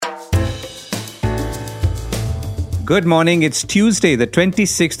Good morning. It's Tuesday, the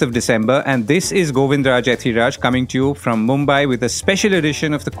 26th of December, and this is Govindraj Ethiraj coming to you from Mumbai with a special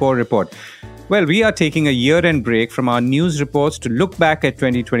edition of the Core Report. Well, we are taking a year-end break from our news reports to look back at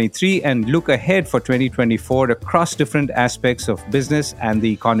 2023 and look ahead for 2024 across different aspects of business and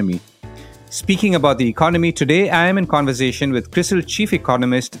the economy. Speaking about the economy, today I am in conversation with CRISIL Chief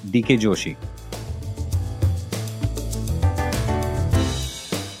Economist DK Joshi.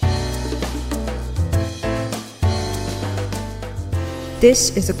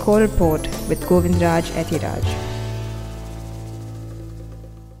 This is a Core Report with Govindraj Ethiraj.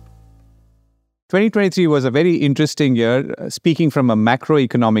 2023 was a very interesting year. Speaking from a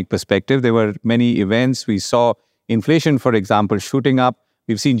macroeconomic perspective, there were many events. We saw inflation, for example, shooting up.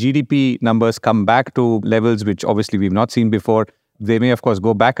 We've seen GDP numbers come back to levels which obviously we've not seen before. They may, of course,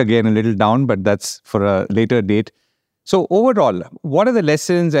 go back again a little down, but that's for a later date. So overall, what are the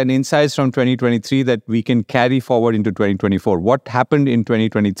lessons and insights from 2023 that we can carry forward into 2024? What happened in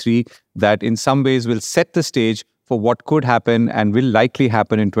 2023 that in some ways will set the stage for what could happen and will likely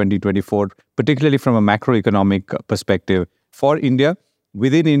happen in 2024, particularly from a macroeconomic perspective for India,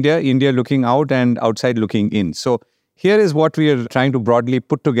 within India, India looking out and outside looking in. So here is what we are trying to broadly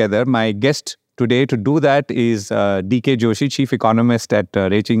put together. My guest today to do that is DK Joshi, Chief Economist at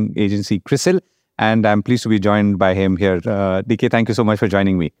rating agency CRISIL. And I'm pleased to be joined by him here. DK, thank you so much for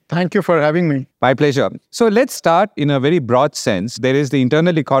joining me. Thank you for having me. My pleasure. So let's start in a very broad sense. There is the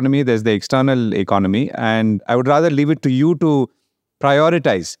internal economy, there's the external economy. And I would rather leave it to you to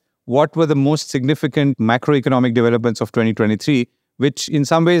prioritize what were the most significant macroeconomic developments of 2023, which in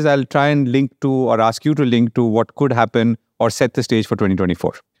some ways I'll try and link to or ask you to link to what could happen or set the stage for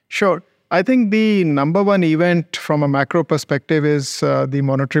 2024. Sure. I think the number one event from a macro perspective is the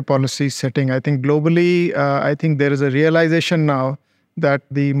monetary policy setting. I think globally, I think there is a realization now that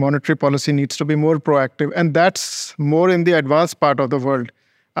the monetary policy needs to be more proactive. And that's more in the advanced part of the world.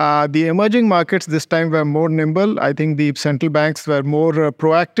 The emerging markets this time were more nimble. I think the central banks were more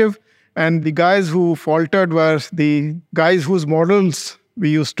proactive. And the guys who faltered were the guys whose models we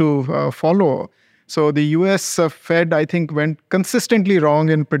used to follow. So the US Fed, I think, went consistently wrong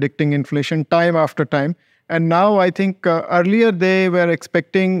in predicting inflation time after time. And now I think earlier they were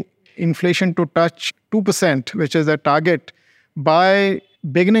expecting inflation to touch 2%, which is a target, by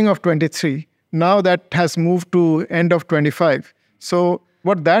beginning of 23. Now that has moved to end of 25. So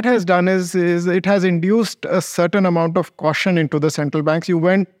what that has done is it has induced a certain amount of caution into the central banks. You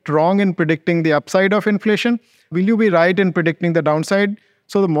went wrong in predicting the upside of inflation. Will you be right in predicting the downside?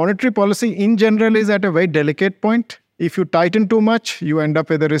 So the monetary policy in general is at a very delicate point. If you tighten too much, you end up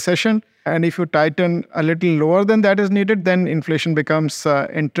with a recession. And if you tighten a little lower than that is needed, then inflation becomes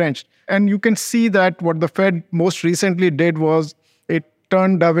entrenched. And you can see that what the Fed most recently did was it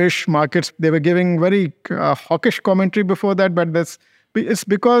turned dovish markets. They were giving very hawkish commentary before that, but it's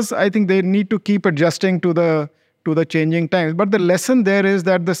because I think they need to keep adjusting to the changing times. But the lesson there is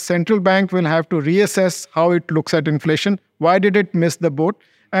that the central bank will have to reassess how it looks at inflation. Why did it miss the boat?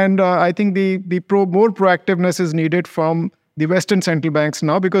 And I think the more proactiveness is needed from the Western central banks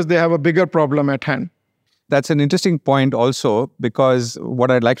now because they have a bigger problem at hand. That's an interesting point also, because what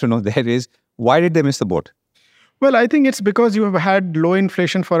I'd like to know there is, why did they miss the boat? Well, I think it's because you have had low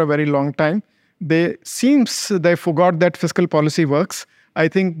inflation for a very long time. They forgot that fiscal policy works. I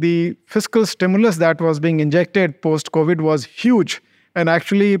think the fiscal stimulus that was being injected post-COVID was huge. And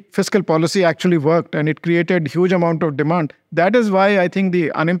actually, fiscal policy actually worked and it created huge amount of demand. That is why I think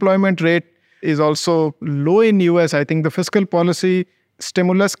the unemployment rate is also low in US. I think the fiscal policy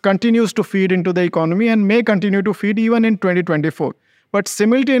stimulus continues to feed into the economy and may continue to feed even in 2024. But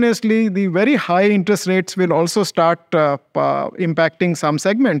simultaneously, the very high interest rates will also start impacting some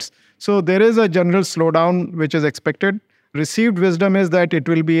segments. So there is a general slowdown which is expected. Received wisdom is that it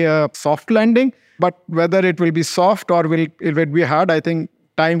will be a soft landing, but whether it will be soft or it will be hard, I think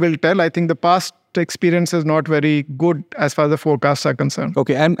time will tell. I think the past experience is not very good as far as the forecasts are concerned.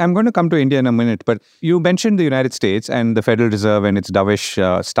 Okay, I'm going to come to India in a minute, but you mentioned the United States and the Federal Reserve and its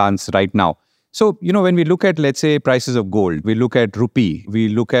dovish stance right now. So, when we look at, let's say, prices of gold, we look at rupee, we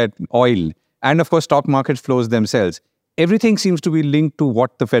look at oil, and of course, stock market flows themselves, everything seems to be linked to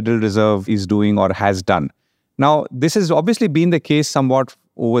what the Federal Reserve is doing or has done. Now, this has obviously been the case somewhat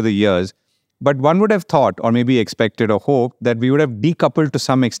over the years, but one would have thought or maybe expected or hoped that we would have decoupled to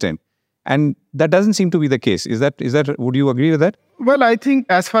some extent. And that doesn't seem to be the case. Would you agree with that? Well, I think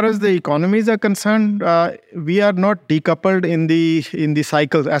as far as the economies are concerned, we are not decoupled in the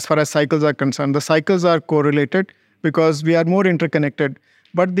cycles as far as cycles are concerned. The cycles are correlated because we are more interconnected.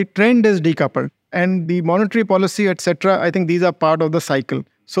 But the trend is decoupled. And the monetary policy, etc., I think these are part of the cycle.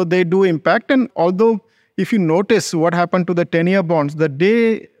 So they do impact. And although If you notice what happened to the 10-year bonds, the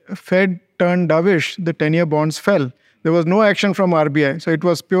day Fed turned dovish, the 10-year bonds fell. There was no action from RBI. So it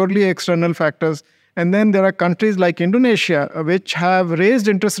was purely external factors. And then there are countries like Indonesia, which have raised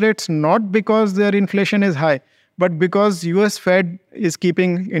interest rates not because their inflation is high, but because US Fed is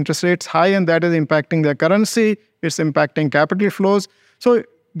keeping interest rates high, and that is impacting their currency, it's impacting capital flows. So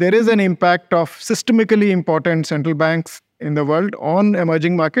there is an impact of systemically important central banks in the world on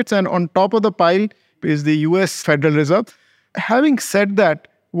emerging markets, and on top of the pile is the US Federal Reserve. Having said that,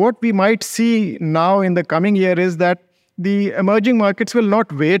 what we might see now in the coming year is that the emerging markets will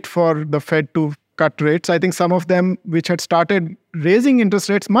not wait for the Fed to cut rates. I think some of them which had started raising interest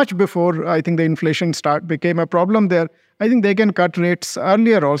rates much before I think the inflation became a problem there, I think they can cut rates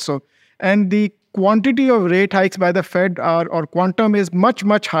earlier also. And the quantity of rate hikes by the Fed or quantum is much,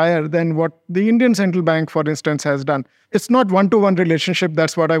 much higher than what the Indian Central Bank, for instance, has done. It's not one-to-one relationship.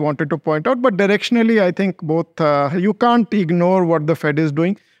 That's what I wanted to point out. But directionally, I think both, you can't ignore what the Fed is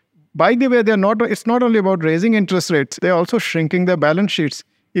doing. By the way, it's not only about raising interest rates, they're also shrinking their balance sheets.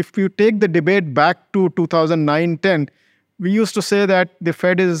 If you take the debate back to 2009-10, we used to say that the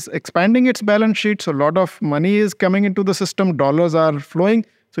Fed is expanding its balance sheet, so a lot of money is coming into the system, dollars are flowing.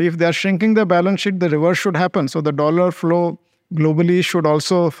 So if they're shrinking the balance sheet, the reverse should happen. So the dollar flow globally should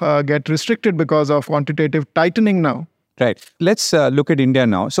also get restricted because of quantitative tightening now. Right. Let's look at India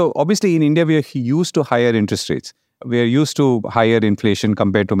now. So obviously in India, we are used to higher interest rates. We are used to higher inflation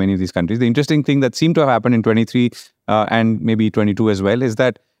compared to many of these countries. The interesting thing that seemed to have happened in 23 and maybe 22 as well is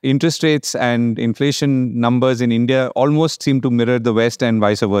that interest rates and inflation numbers in India almost seem to mirror the West and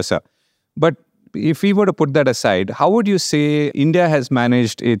vice versa. But if we were to put that aside, how would you say India has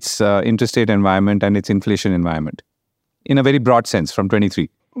managed its interest rate environment and its inflation environment in a very broad sense from 23?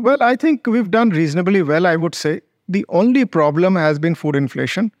 Well, I think we've done reasonably well, I would say. The only problem has been food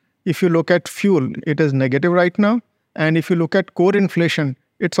inflation. If you look at fuel, it is negative right now. And if you look at core inflation,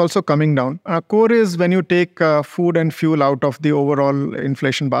 it's also coming down. Core is when you take food and fuel out of the overall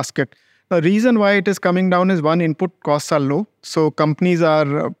inflation basket. The reason why it is coming down is one, input costs are low. So companies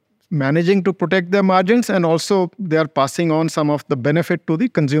are managing to protect their margins, and also they are passing on some of the benefit to the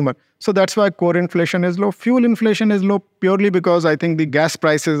consumer. So that's why core inflation is low. Fuel inflation is low purely because I think the gas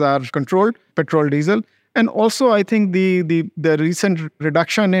prices are controlled, petrol, diesel. And also I think the recent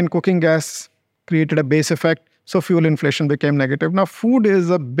reduction in cooking gas created a base effect. So fuel inflation became negative. Now, food is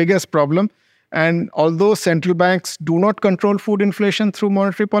the biggest problem. And although central banks do not control food inflation through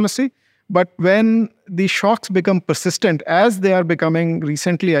monetary policy, but when the shocks become persistent, as they are becoming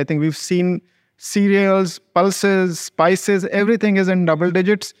recently, I think we've seen cereals, pulses, spices, everything is in double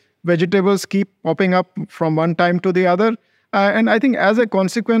digits. Vegetables keep popping up from one time to the other. And I think as a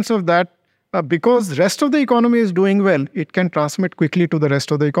consequence of that, because rest of the economy is doing well, it can transmit quickly to the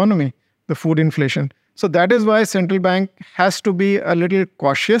rest of the economy, the food inflation. So that is why central bank has to be a little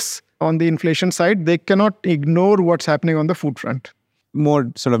cautious on the inflation side. They cannot ignore what's happening on the food front.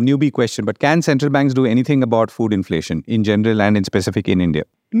 More sort of newbie question, but can central banks do anything about food inflation in general and in specific in India?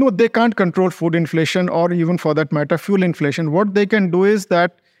 No, they can't control food inflation or even for that matter, fuel inflation. What they can do is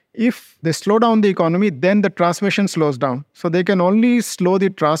that if they slow down the economy, then the transmission slows down. So they can only slow the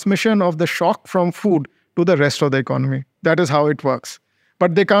transmission of the shock from food to the rest of the economy. That is how it works.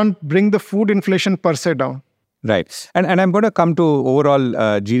 But they can't bring the food inflation per se down. Right. And I'm going to come to overall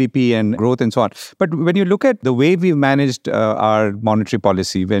GDP and growth and so on. But when you look at the way we've managed our monetary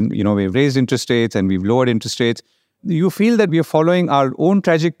policy, when we've raised interest rates and we've lowered interest rates, do you feel that we are following our own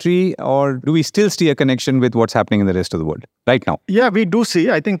trajectory, or do we still see a connection with what's happening in the rest of the world right now? Yeah, we do see.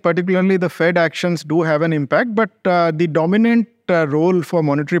 I think particularly the Fed actions do have an impact, but the dominant role for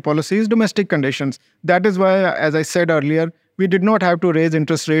monetary policy is domestic conditions. That is why, as I said earlier, we did not have to raise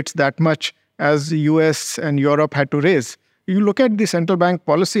interest rates that much as the US and Europe had to raise. You look at the central bank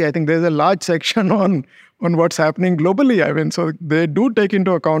policy, I think there's a large section on what's happening globally. I mean, so they do take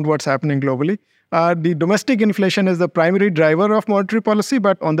into account what's happening globally. The domestic inflation is the primary driver of monetary policy,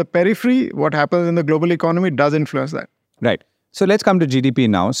 but on the periphery, what happens in the global economy does influence that. Right. So let's come to GDP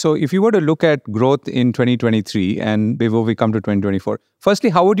now. So if you were to look at growth in 2023 and before we come to 2024, firstly,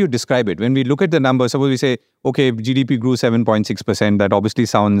 how would you describe it? When we look at the numbers, suppose we say, okay, GDP grew 7.6%. That obviously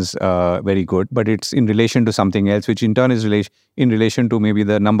sounds very good, but it's in relation to something else, which in turn is in relation to maybe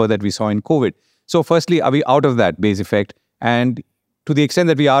the number that we saw in COVID. So firstly, are we out of that base effect? And to the extent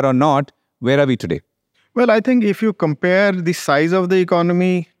that we are or not, where are we today? Well, I think if you compare the size of the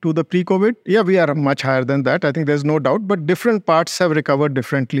economy to the pre-COVID, yeah, we are much higher than that. I think there's no doubt, but different parts have recovered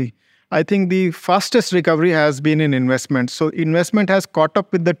differently. I think the fastest recovery has been in investment. So investment has caught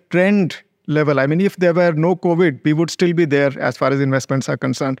up with the trend level. I mean, if there were no COVID, we would still be there as far as investments are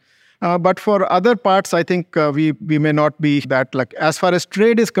concerned. But for other parts, I think we may not be that lucky. As far as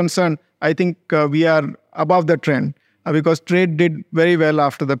trade is concerned, I think we are above the trend because trade did very well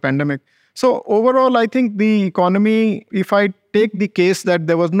after the pandemic. So overall, I think the economy, if I take the case that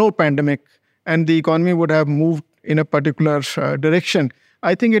there was no pandemic and the economy would have moved in a particular direction,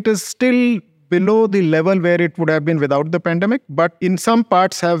 I think it is still below the level where it would have been without the pandemic, but in some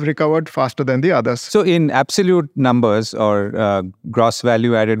parts have recovered faster than the others. So in absolute numbers or gross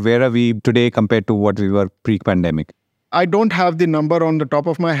value added, where are we today compared to what we were pre-pandemic? I don't have the number on the top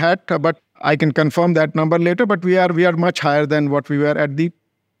of my head, but I can confirm that number later. But we are much higher than what we were at the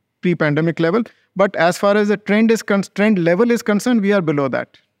pre-pandemic level. But as far as the trend level is concerned, we are below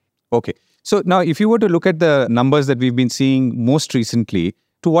that. Okay. So now if you were to look at the numbers that we've been seeing most recently,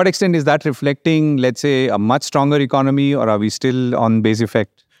 to what extent is that reflecting, let's say, a much stronger economy, or are we still on base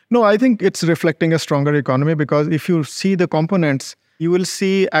effect? No, I think it's reflecting a stronger economy because if you see the components, you will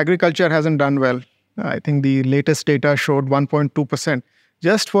see agriculture hasn't done well. I think the latest data showed 1.2%.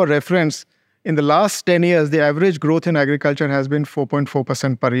 Just for reference, in the last 10 years, the average growth in agriculture has been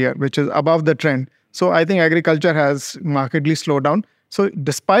 4.4% per year, which is above the trend. So I think agriculture has markedly slowed down. So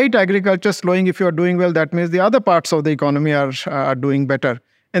despite agriculture slowing, if you are doing well, that means the other parts of the economy are doing better.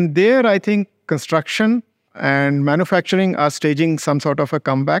 And there, I think construction and manufacturing are staging some sort of a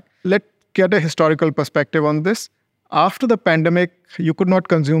comeback. Let's get a historical perspective on this. After the pandemic, you could not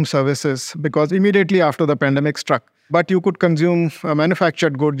consume services because immediately after the pandemic struck. But you could consume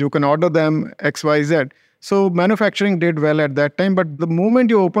manufactured goods. You can order them X, Y, Z. So manufacturing did well at that time. But the moment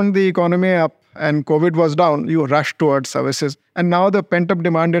you opened the economy up and COVID was down, you rushed towards services. And now the pent-up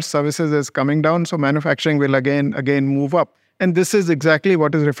demand for services is coming down. So manufacturing will again move up. And this is exactly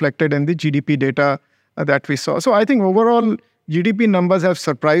what is reflected in the GDP data that we saw. So I think overall, GDP numbers have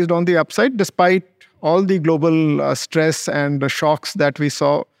surprised on the upside despite all the global stress and the shocks that we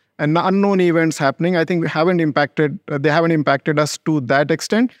saw and unknown events happening. I think they haven't impacted us to that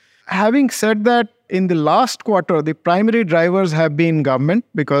extent. Having said that, in the last quarter, the primary drivers have been government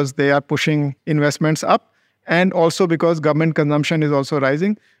because they are pushing investments up and also because government consumption is also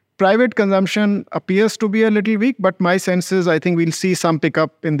rising. Private consumption appears to be a little weak, but my sense is I think we'll see some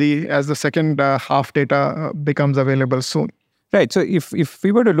pickup as the second half data becomes available soon. Right. So if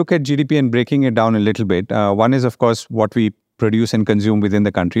we were to look at GDP and breaking it down a little bit, one is, of course, what we produce and consume within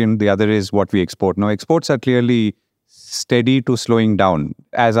the country, and the other is what we export. Now, exports are clearly steady to slowing down,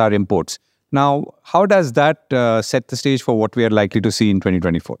 as are imports. Now, how does that set the stage for what we are likely to see in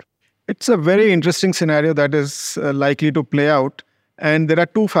 2024? It's a very interesting scenario that is likely to play out. And there are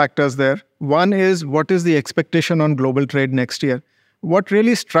two factors there. One is what is the expectation on global trade next year? What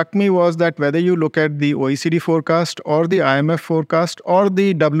really struck me was that whether you look at the OECD forecast or the IMF forecast or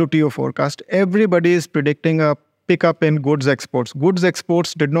the WTO forecast, everybody is predicting a pickup in goods exports. Goods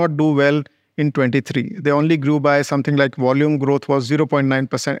exports did not do well in 23. They only grew by something like volume growth was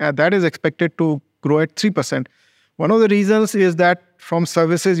 0.9%. And that is expected to grow at 3%. One of the reasons is that from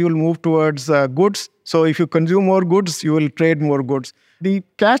services, you will move towards goods. So if you consume more goods, you will trade more goods. The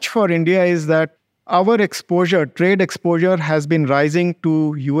catch for India is that our trade exposure has been rising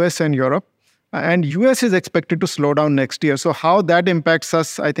to US and Europe. And US is expected to slow down next year. So how that impacts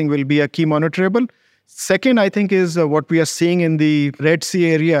us, I think, will be a key monitorable. Second, I think, is what we are seeing in the Red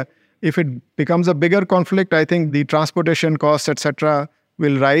Sea area. If it becomes a bigger conflict, I think the transportation costs, etc.,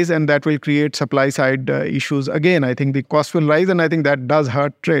 will rise, and that will create supply side issues. Again, I think the cost will rise, and I think that does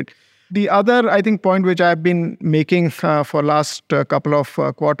hurt trade. The other, I think, point which I've been making for last couple of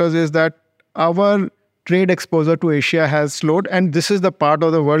quarters is that our trade exposure to Asia has slowed, and this is the part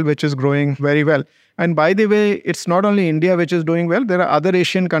of the world which is growing very well. And by the way, it's not only India which is doing well. There are other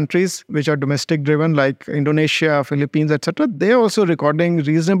Asian countries which are domestic driven like Indonesia, Philippines, etc. They are also recording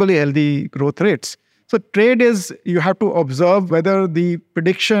reasonably healthy growth rates. So trade is, you have to observe whether the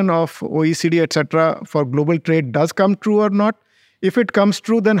prediction of OECD, etc., for global trade does come true or not. If it comes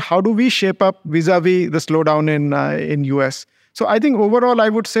true, then how do we shape up vis-a-vis the slowdown in US? So I think overall, I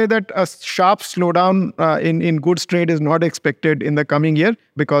would say that a sharp slowdown in goods trade is not expected in the coming year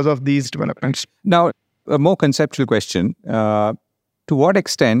because of these developments. Now, a more conceptual question. To what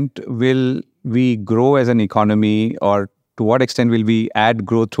extent will we grow as an economy, or to what extent will we add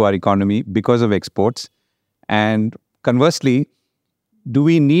growth to our economy because of exports? And conversely, do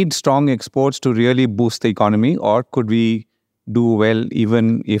we need strong exports to really boost the economy, or could we do well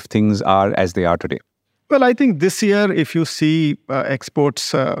even if things are as they are today? Well, I think this year, if you see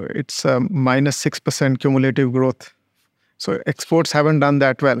exports, it's minus 6% cumulative growth. So exports haven't done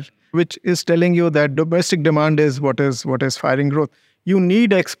that well, which is telling you that domestic demand is what is firing growth. You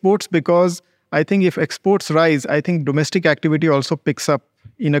need exports because I think if exports rise, I think domestic activity also picks up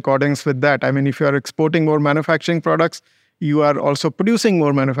in accordance with that. I mean, if you are exporting more manufacturing products, you are also producing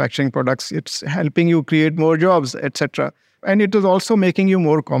more manufacturing products. It's helping you create more jobs, etc. And it is also making you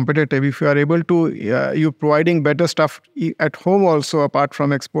more competitive. If you are able to, you're providing better stuff at home also apart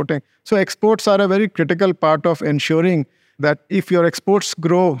from exporting. So exports are a very critical part of ensuring that if your exports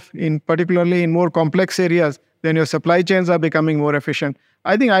grow, particularly in more complex areas, then your supply chains are becoming more efficient.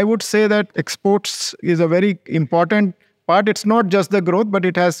 I think I would say that exports is a very important part. It's not just the growth, but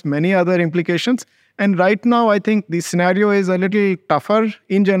it has many other implications. And right now, I think the scenario is a little tougher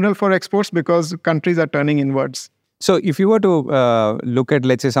in general for exports because countries are turning inwards. So if you were to look at,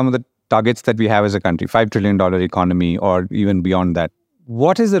 let's say, some of the targets that we have as a country, $5 trillion economy or even beyond that,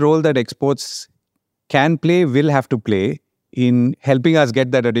 what is the role that exports can play, will have to play in helping us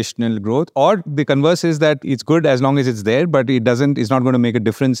get that additional growth? Or the converse is that it's good as long as it's there, but it's not going to make a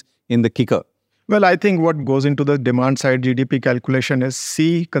difference in the kicker. Well, I think what goes into the demand side GDP calculation is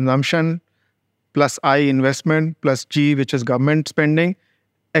C, consumption, plus I, investment, plus G, which is government spending,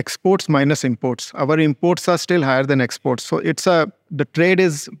 exports minus imports. Our imports are still higher than exports. So the trade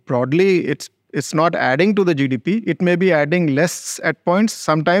is broadly, it's not adding to the GDP. It may be adding less at points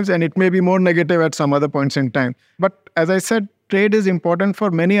sometimes, and it may be more negative at some other points in time. But as I said, trade is important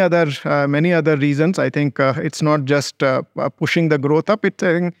for many other reasons. I think it's not just pushing the growth up.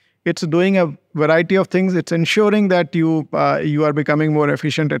 It's doing a variety of things. It's ensuring that you are becoming more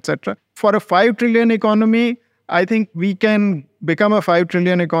efficient, etc. For a 5 trillion economy, I think we can become a 5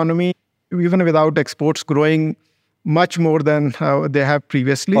 trillion economy even without exports growing much more than they have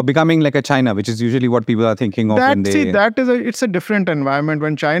previously. Or becoming like a China, which is usually what people are thinking of. It's a different environment.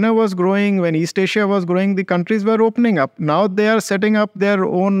 When China was growing, when East Asia was growing, the countries were opening up. Now they are setting up their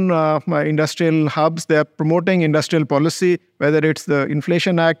own industrial hubs. They are promoting industrial policy, whether it's the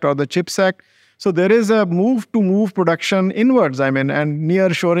Inflation Act or the CHIPS Act. So there is a move production inwards, and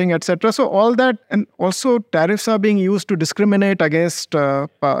near-shoring, etc. So all that, and also tariffs are being used to discriminate against your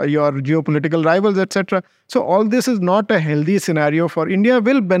geopolitical rivals, etc. So all this is not a healthy scenario for India.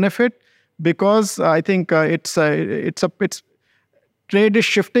 Will benefit because I think trade is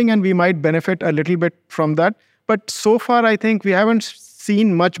shifting, and we might benefit a little bit from that. But so far, I think we haven't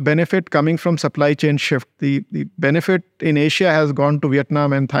seen much benefit coming from supply chain shift. The benefit in Asia has gone to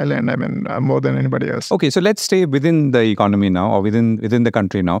Vietnam and Thailand, more than anybody else. Okay, so let's stay within the economy now, or within the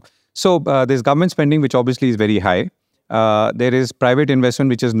country now. So there's government spending, which obviously is very high. There is private investment,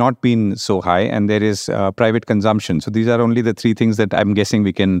 which has not been so high, and there is private consumption. So these are only the three things that I'm guessing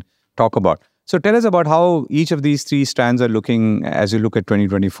we can talk about. So tell us about how each of these three strands are looking as you look at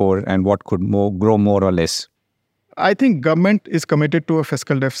 2024 and what could grow more or less. I think government is committed to a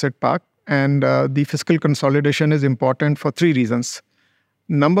fiscal deficit pact, and the fiscal consolidation is important for three reasons.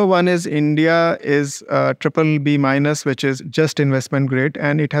 Number one is India is BBB-, which is just investment grade,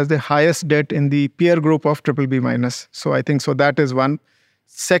 and it has the highest debt in the peer group of BBB-. So I think that is one.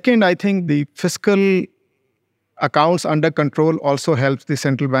 Second, I think the fiscal accounts under control also helps the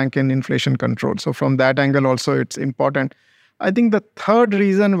central bank in inflation control. So from that angle also it's important. I think the third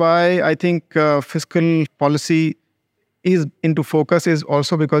reason why I think fiscal policy is into focus is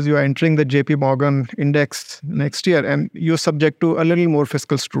also because you are entering the JP Morgan index next year and you're subject to a little more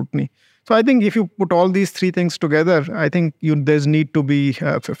fiscal scrutiny. So I think if you put all these three things together, I think there's need to be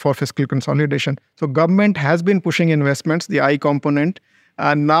for fiscal consolidation. So government has been pushing investments, the I component,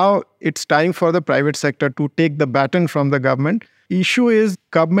 and now it's time for the private sector to take the baton from the government. Issue is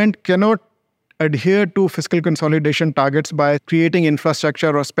government cannot adhere to fiscal consolidation targets by creating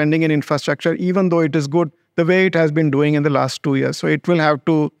infrastructure or spending in infrastructure, even though it is good, the way it has been doing in the last 2 years. So it will have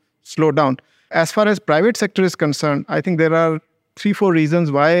to slow down. As far as private sector is concerned, I think there are 3-4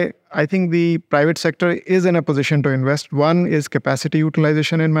 reasons why I think the private sector is in a position to invest. One is capacity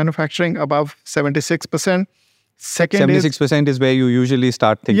utilization in manufacturing above 76%. Second 76% is where you usually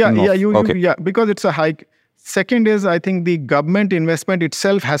start thinking because it's a hike. Second is, I think the government investment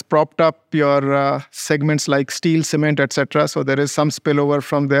itself has propped up your segments like steel, cement, etc. So there is some spillover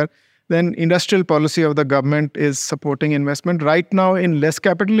from there. Then industrial policy of the government is supporting investment right now in less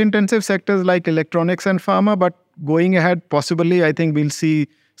capital intensive sectors like electronics and pharma. But going ahead, possibly, I think we'll see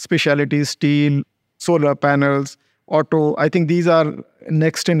specialty steel, solar panels, auto. I think these are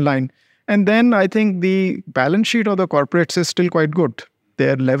next in line. And then I think the balance sheet of the corporates is still quite good.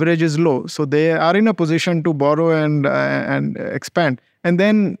 Their leverage is low, so they are in a position to borrow and expand. And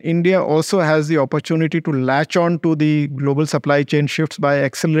then India also has the opportunity to latch on to the global supply chain shifts by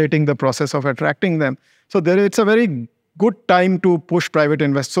accelerating the process of attracting them. So it's a very good time to push private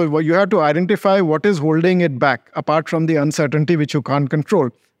investment. So you have to identify what is holding it back, apart from the uncertainty which you can't control,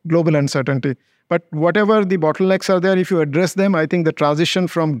 global uncertainty. But whatever the bottlenecks are there, if you address them, I think the transition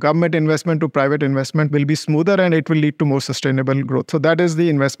from government investment to private investment will be smoother and it will lead to more sustainable growth. So that is the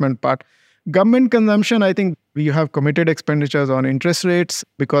investment part. Government consumption, I think you have committed expenditures on interest rates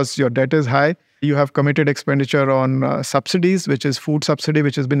because your debt is high. You have committed expenditure on subsidies, which is food subsidy,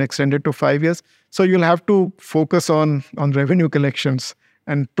 which has been extended to 5 years. So you'll have to focus on revenue collections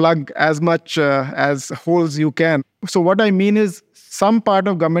and plug as much as holes you can. So what I mean is some part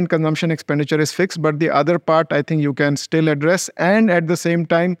of government consumption expenditure is fixed, but the other part I think you can still address and at the same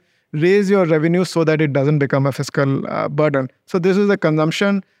time raise your revenue so that it doesn't become a fiscal burden. So this is the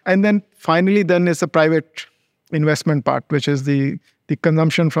consumption. And then finally, then is the private investment part, which is the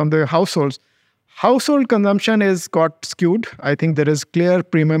consumption from the households. Household consumption is got skewed. I think there is clear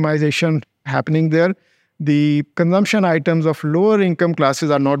premiumization happening there. The consumption items of lower income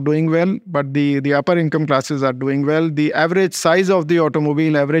classes are not doing well, but the upper income classes are doing well. The average size of the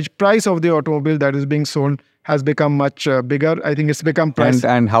automobile, average price of the automobile that is being sold has become much bigger. I think it's become price.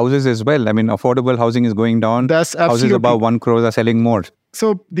 And houses as well. I mean, affordable housing is going down. That's absolutely. Houses above 1 crore are selling more.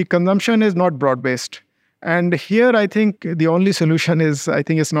 So the consumption is not broad-based. And here I think the only solution is, I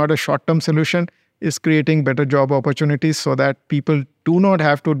think it's not a short-term solution, is creating better job opportunities so that people do not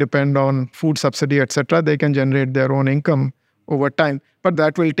have to depend on food subsidy, etc. They can generate their own income over time. But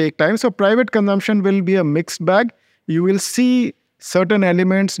that will take time. So private consumption will be a mixed bag. You will see certain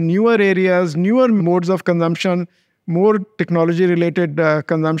elements, newer areas, newer modes of consumption, more technology-related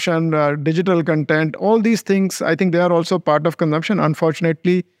consumption, digital content, all these things, I think they are also part of consumption.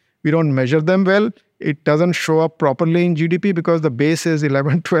 Unfortunately, we don't measure them well. It doesn't show up properly in GDP because the base is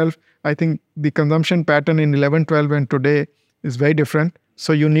 11-12. I think the consumption pattern in 11-12 and today is very different.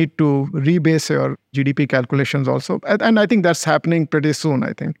 So you need to rebase your GDP calculations also. And I think that's happening pretty soon.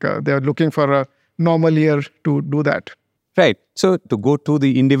 I think they're looking for a normal year to do that. Right. So to go to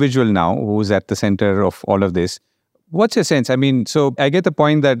the individual now, who's at the center of all of this, what's your sense? I mean, so I get the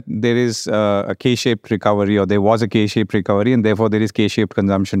point that there is a K-shaped recovery, or there was a K-shaped recovery, and therefore there is K-shaped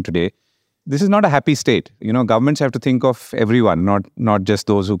consumption today. This is not a happy state. You know, governments have to think of everyone, not just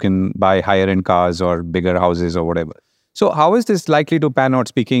those who can buy higher end cars or bigger houses or whatever. So how is this likely to pan out,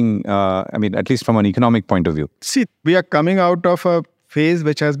 speaking, I mean, at least from an economic point of view? See, we are coming out of a phase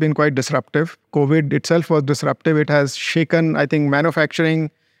which has been quite disruptive. COVID itself was disruptive. It has shaken, I think, manufacturing,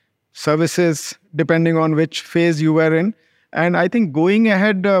 services, depending on which phase you were in. And I think going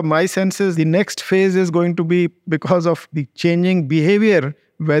ahead, my sense is the next phase is going to be because of the changing behavior,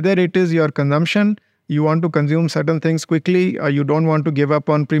 whether it is your consumption, you want to consume certain things quickly, or you don't want to give up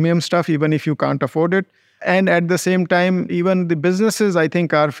on premium stuff, even if you can't afford it. And at the same time, even the businesses, I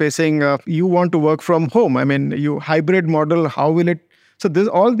think, are facing, you want to work from home. I mean, you hybrid model, how will it? So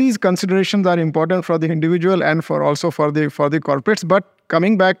all these considerations are important for the individual and also for the corporates. But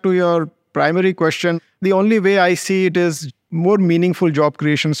coming back to your primary question, the only way I see it is more meaningful job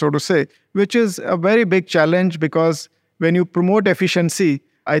creation, so to say, which is a very big challenge because when you promote efficiency,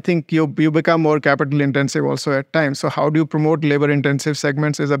 I think you become more capital intensive also at times. So how do you promote labor intensive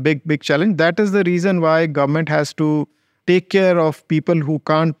segments is a big challenge. That is the reason why government has to take care of people who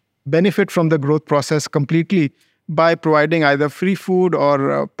can't benefit from the growth process completely by providing either free food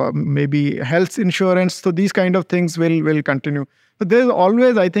or maybe health insurance. So these kind of things will continue. But there's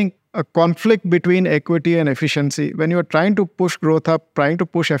always, I think, a conflict between equity and efficiency. When you're trying to push growth up, trying to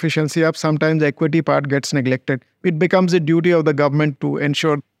push efficiency up, sometimes the equity part gets neglected. It becomes a duty of the government to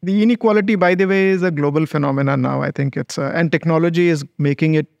ensure. The inequality, by the way, is a global phenomenon now. I think it's, and technology is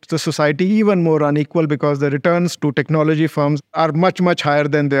making the society even more unequal because the returns to technology firms are much higher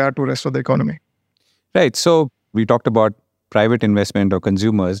than they are to the rest of the economy. Right. So we talked about private investment or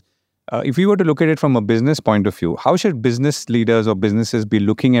consumers. If we were to look at it from a business point of view, how should business leaders or businesses be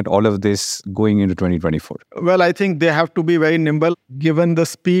looking at all of this going into 2024? Well, I think they have to be very nimble given the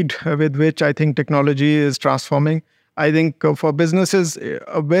speed with which I think technology is transforming. I think for businesses,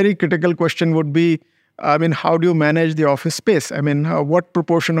 a very critical question would be, I mean, how do you manage the office space? I mean, what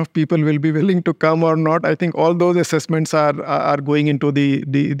proportion of people will be willing to come or not? I think all those assessments are going into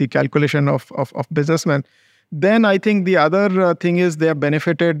the calculation of businessmen. Then I think the other thing is they have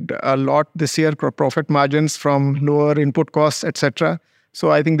benefited a lot this year, profit margins from lower input costs, etc.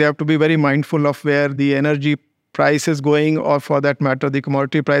 So I think they have to be very mindful of where the energy price is going, or for that matter, the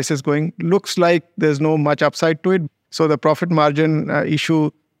commodity price is going. Looks like there's no much upside to it. So the profit margin issue,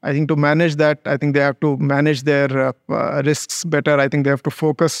 I think to manage that, I think they have to manage their risks better. I think they have to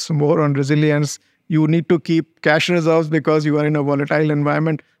focus more on resilience. You need to keep cash reserves because you are in a volatile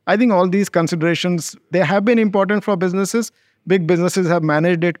environment. I think all these considerations, they have been important for businesses. Big businesses have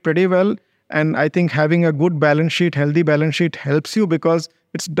managed it pretty well. And I think having a good balance sheet, healthy balance sheet helps you because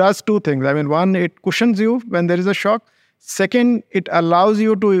it does two things. I mean, one, it cushions you when there is a shock. Second, it allows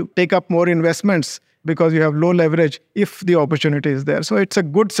you to take up more investments because you have low leverage if the opportunity is there. So it's a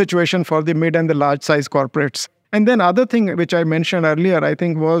good situation for the mid and the large size corporates. And then other thing which I mentioned earlier, I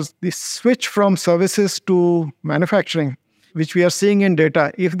think, was the switch from services to manufacturing, which we are seeing in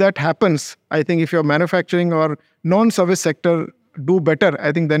data. If that happens, I think if your manufacturing or non-service sector do better,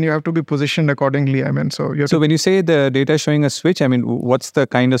 I think then you have to be positioned accordingly. I mean, so when you say the data showing a switch, I mean, what's the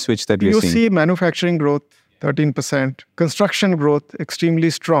kind of switch that we're seeing? You see manufacturing growth 13%, construction growth extremely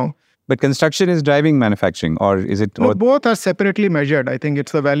strong. But construction is driving manufacturing, or is it? No, both are separately measured. I think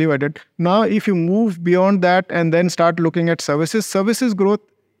it's the value added. Now, if you move beyond that and then start looking at services growth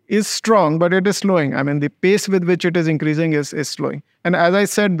is strong, but it is slowing. I mean, the pace with which it is increasing is slowing. And as I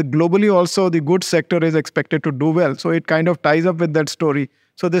said, globally also, the goods sector is expected to do well. So it kind of ties up with that story.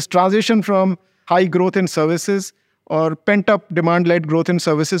 So this transition from high growth in services or pent-up demand-led growth in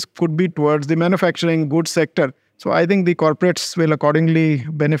services could be towards the manufacturing goods sector. So I think the corporates will accordingly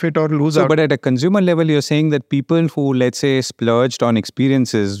benefit or lose out. But at a consumer level, you're saying that people who, let's say, splurged on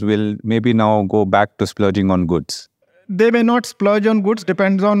experiences will maybe now go back to splurging on goods. They may not splurge on goods,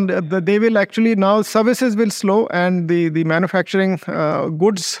 depends on, they will actually now, services will slow and the manufacturing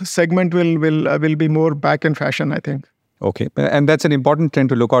goods segment will be more back in fashion, I think. Okay. And that's an important trend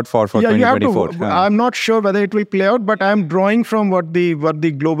to look out for 2024. I'm not sure whether it will play out, but I'm drawing from what the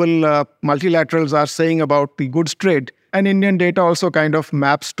global multilaterals are saying about the goods trade. And Indian data also kind of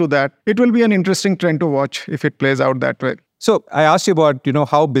maps to that. It will be an interesting trend to watch if it plays out that way. So I asked you about,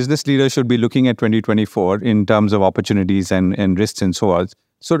 how business leaders should be looking at 2024 in terms of opportunities and risks and so on.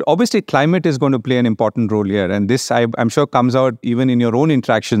 So obviously climate is going to play an important role here. And this, I'm sure, comes out even in your own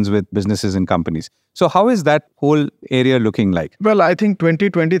interactions with businesses and companies. So how is that whole area looking like? Well, I think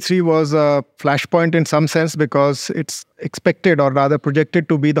 2023 was a flashpoint in some sense because it's expected or rather projected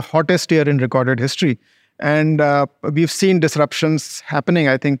to be the hottest year in recorded history. And we've seen disruptions happening,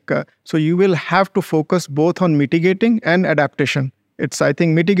 I think. So you will have to focus both on mitigating and adaptation. I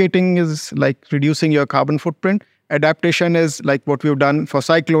think mitigating is like reducing your carbon footprint. Adaptation is like what we've done for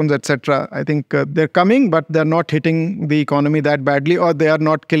cyclones, etc. I think they're coming, but they're not hitting the economy that badly, or they are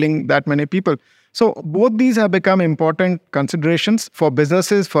not killing that many people. So both these have become important considerations for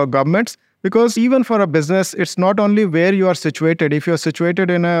businesses, for governments, because even for a business, it's not only where you are situated. If you're situated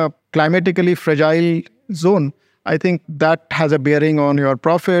in a climatically fragile zone, I think that has a bearing on your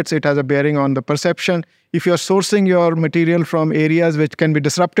profits. It has a bearing on the perception. If you're sourcing your material from areas which can be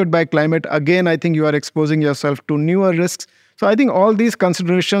disrupted by climate, again, I think you are exposing yourself to newer risks. So I think all these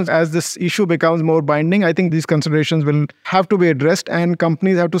considerations, as this issue becomes more binding, I think these considerations will have to be addressed and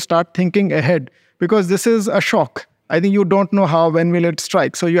companies have to start thinking ahead because this is a shock. I think you don't know when will it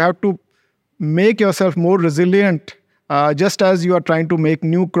strike. So you have to make yourself more resilient, just as you are trying to make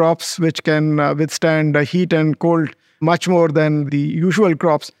new crops which can withstand heat and cold much more than the usual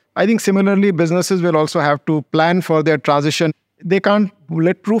crops. I think similarly, businesses will also have to plan for their transition. They can't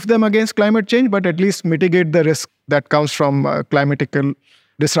bulletproof them against climate change, but at least mitigate the risk that comes from climatical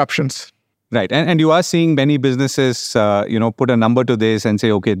disruptions. Right. And you are seeing many businesses, put a number to this and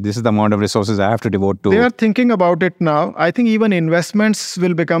say, okay, this is the amount of resources I have to devote to. They are thinking about it now. I think even investments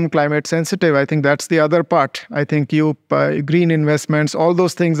will become climate sensitive. I think that's the other part. I think green investments, all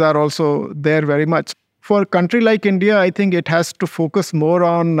those things are also there very much. For a country like India, I think it has to focus more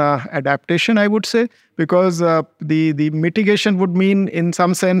on adaptation, I would say, because the mitigation would mean, in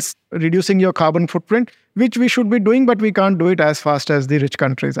some sense, reducing your carbon footprint, which we should be doing, but we can't do it as fast as the rich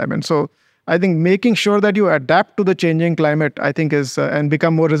countries. So I think making sure that you adapt to the changing climate, I think, and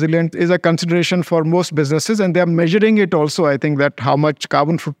become more resilient is a consideration for most businesses. And they are measuring it also, I think, that how much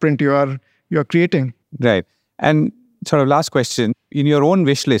carbon footprint you are creating. Right. And sort of last question, in your own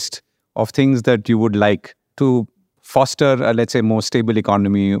wish list of things that you would like to foster a, let's say, more stable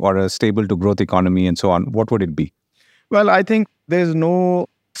economy or a stable to growth economy and so on, what would it be? Well, I think there's no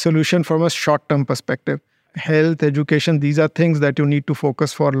solution from a short-term perspective. Health, education, these are things that you need to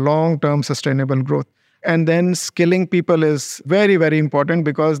focus for long-term sustainable growth. And then skilling people is very, very important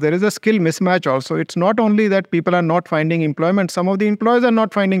because there is a skill mismatch also. It's not only that people are not finding employment, some of the employers are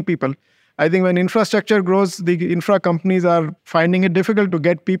not finding people. I think when infrastructure grows, the infra companies are finding it difficult to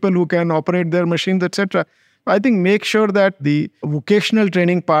get people who can operate their machines, etc. I think make sure that the vocational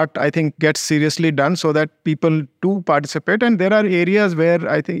training part, I think, gets seriously done so that people do participate. And there are areas where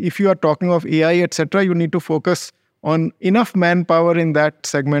I think if you are talking of AI, etc., you need to focus on enough manpower in that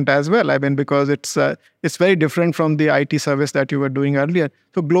segment as well. Because it's very different from the IT service that you were doing earlier.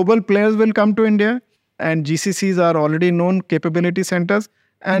 So global players will come to India and GCCs are already known capability centers.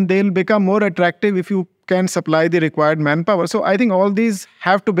 and they'll become more attractive if you can supply the required manpower. So I think all these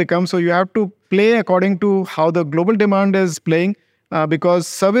have to become, so you have to play according to how the global demand is playing, because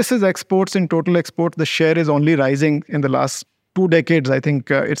services exports in total export, the share is only rising in the last 2 decades. I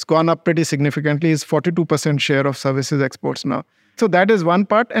think it's gone up pretty significantly. It's 42% share of services exports now. So that is one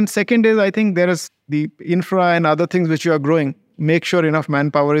part. And second is, I think there is the infra and other things which you are growing. Make sure enough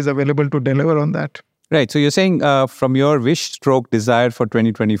manpower is available to deliver on that. Right. So you're saying from your wish stroke desire for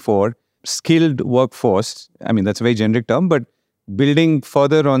 2024, skilled workforce, I mean, that's a very generic term, but building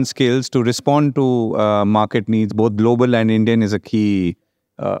further on skills to respond to market needs, both global and Indian, is a key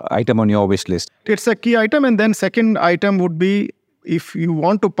item on your wish list. It's a key item. And then second item would be, if you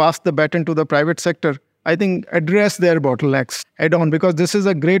want to pass the baton to the private sector, I think address their bottlenecks head on, because this is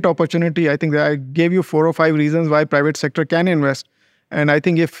a great opportunity. I think that I gave you 4 or 5 reasons why private sector can invest. And I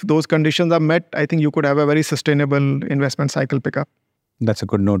think if those conditions are met, I think you could have a very sustainable investment cycle pickup. That's a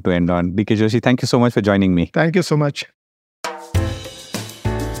good note to end on. BK Joshi, thank you so much for joining me. Thank you so much.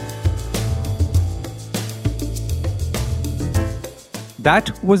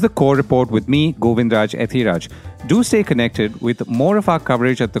 That was the Core Report with me, Govindraj Ethiraj. Do stay connected with more of our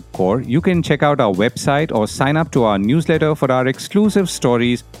coverage at the Core. You can check out our website or sign up to our newsletter for our exclusive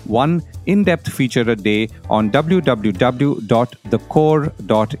stories, one in-depth feature a day on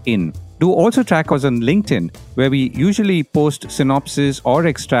www.thecore.in. Do also track us on LinkedIn, where we usually post synopses or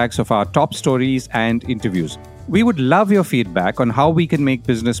extracts of our top stories and interviews. We would love your feedback on how we can make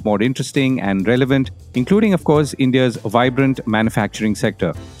business more interesting and relevant, including, of course, India's vibrant manufacturing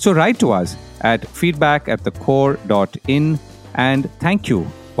sector. So write to us at feedback@thecore.in, and thank you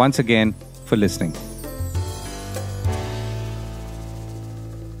once again for listening.